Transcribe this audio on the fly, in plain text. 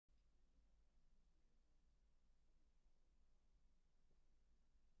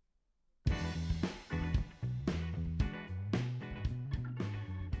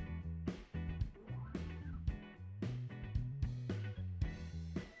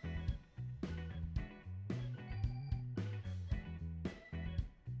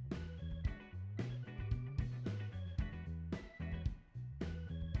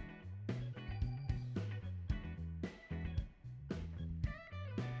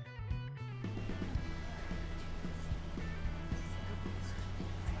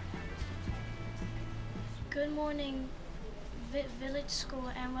Good morning, Village School,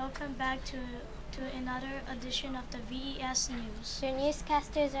 and welcome back to another edition of the VES News. Your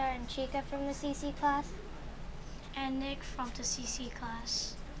newscasters are Anshika from the CC class and Nick from the CC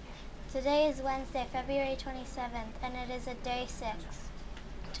class. Today is Wednesday, February 27th, and it is a day 6.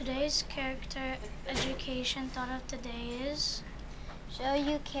 Today's character education thought of the day is: show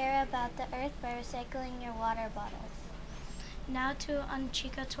you care about the earth by recycling your water bottles. Now to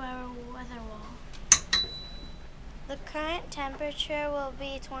Anshika to our weather wall. The current temperature will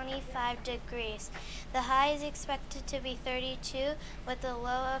be 25 degrees. The high is expected to be 32 with a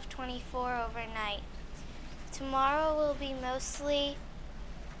low of 24 overnight. Tomorrow will be mostly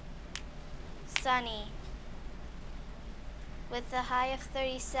sunny with a high of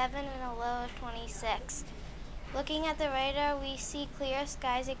 37 and a low of 26. Looking at the radar, we see clear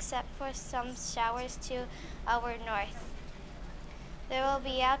skies except for some showers to our north. There will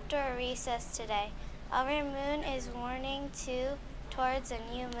be outdoor recess today. Our moon is warning towards a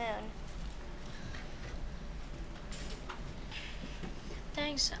new moon.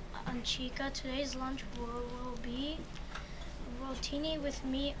 Thanks, Anshika. Today's lunch will be rotini with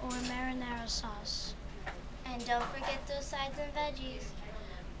meat or marinara sauce. And don't forget those sides and veggies.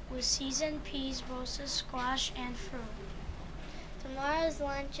 With seasoned peas, roasted squash, and fruit. Tomorrow's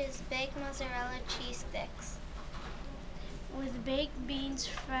lunch is baked mozzarella cheese sticks. With baked beans,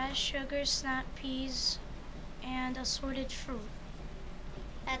 fresh sugar snap peas, and assorted fruit.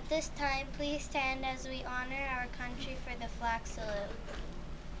 At this time, please stand as we honor our country for the flag salute.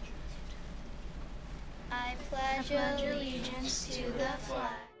 I pledge allegiance to the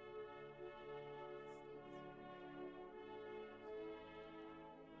flag.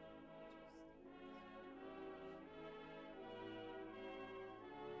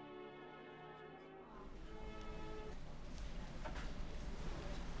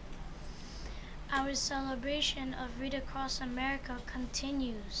 Our celebration of Read Across America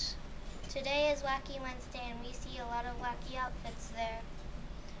continues. Today is Wacky Wednesday and we see a lot of wacky outfits there.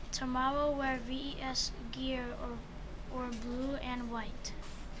 Tomorrow wear VES gear or blue and white.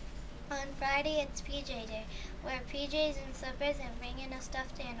 On Friday it's PJ Day. Wear PJs and slippers and bring in a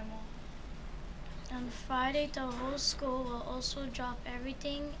stuffed animal. On Friday the whole school will also drop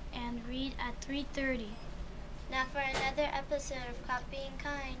everything and read at 3:30. Now for another episode of Copying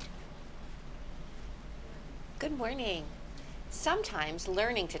Kind. Good morning. Sometimes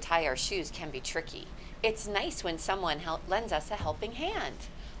learning to tie our shoes can be tricky. It's nice when someone lends us a helping hand.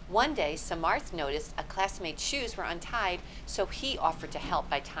 One day, Samarth noticed a classmate's shoes were untied, so he offered to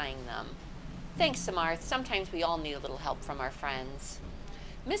help by tying them. Thanks, Samarth. Sometimes we all need a little help from our friends.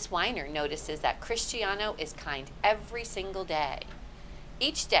 Miss Weiner notices that Cristiano is kind every single day.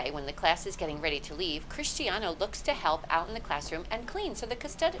 Each day when the class is getting ready to leave, Cristiano looks to help out in the classroom and clean so the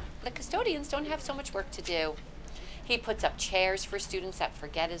custodians don't have so much work to do. He puts up chairs for students that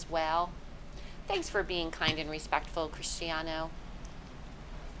forget as well. Thanks for being kind and respectful, Cristiano.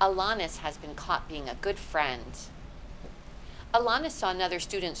 Alanis has been caught being a good friend. Alanis saw another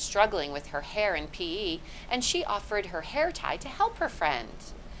student struggling with her hair in PE, and she offered her hair tie to help her friend.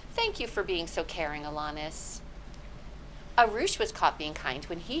 Thank you for being so caring, Alanis. Arush was caught being kind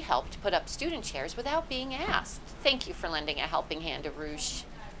when he helped put up student chairs without being asked. Thank you for lending a helping hand, Arush.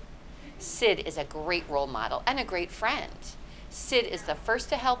 Sid is a great role model and a great friend. Sid is the first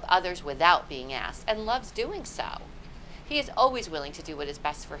to help others without being asked and loves doing so. He is always willing to do what is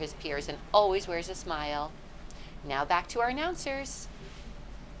best for his peers and always wears a smile. Now back to our announcers.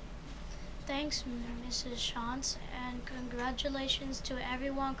 Thanks, Mrs. Shantz, and congratulations to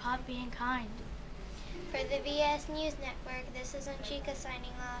everyone caught being kind. For the VS News Network, this is Anshika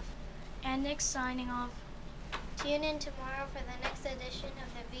signing off. And Nick signing off. Tune in tomorrow for the next edition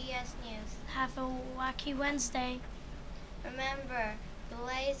of the VS News. Have a wacky Wednesday. Remember, the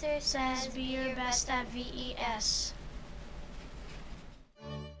laser says Be your best at VES.